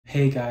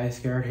Hey guys,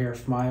 Garrett here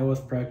from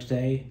iOS Pro.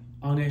 Today,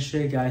 I'm going to show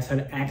you guys how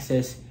to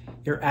access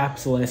your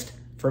apps list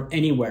from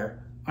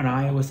anywhere on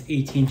iOS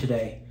 18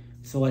 today.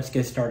 So let's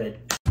get started.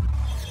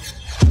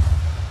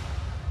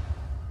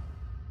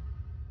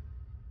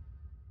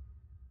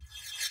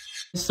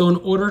 So in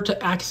order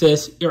to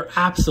access your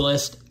apps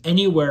list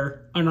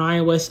anywhere on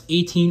iOS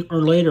 18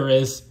 or later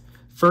is,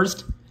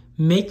 first,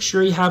 make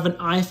sure you have an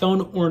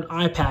iPhone or an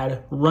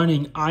iPad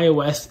running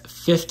iOS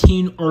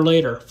 15 or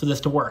later for this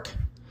to work.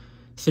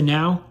 So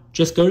now,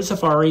 just go to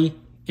Safari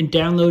and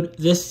download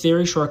this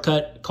Siri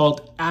shortcut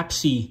called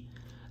Appy.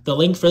 The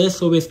link for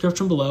this will be in the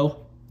description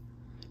below.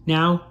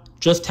 Now,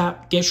 just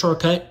tap Get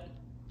Shortcut,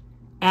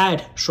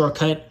 Add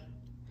Shortcut,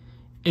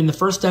 and the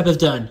first step is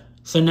done.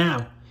 So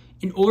now,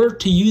 in order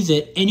to use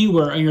it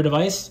anywhere on your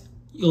device,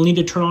 you'll need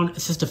to turn on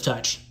Assistive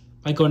Touch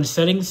by going to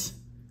Settings,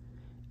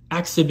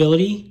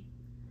 Accessibility,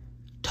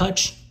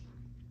 Touch,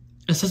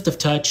 Assistive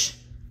Touch,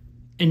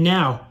 and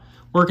now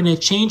we're going to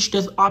change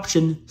this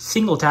option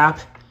Single Tap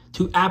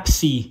to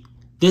Appy.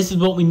 This is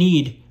what we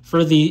need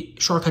for the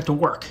shortcut to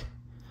work.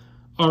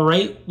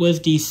 Alright,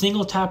 with the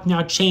Single Tap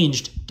now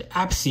changed to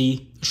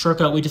Appy, the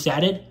shortcut we just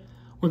added,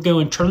 we're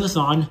going to turn this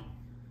on,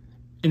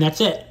 and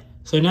that's it.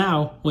 So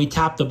now, when we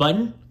tap the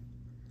button,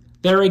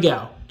 there we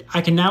go.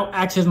 I can now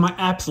access my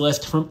apps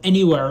list from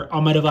anywhere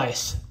on my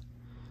device.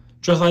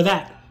 Just like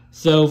that.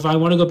 So if I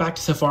want to go back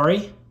to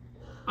Safari,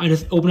 I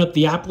just open up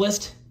the app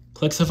list,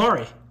 click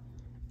Safari.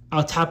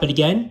 I'll tap it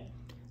again,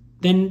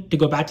 then to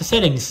go back to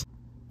settings.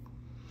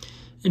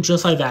 And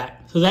just like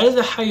that. So that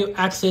is how you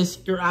access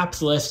your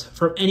apps list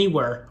from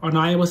anywhere on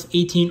iOS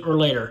 18 or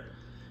later.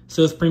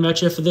 So that's pretty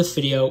much it for this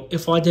video.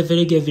 If you liked the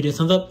video, give it a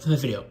thumbs up in the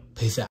video.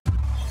 Peace out.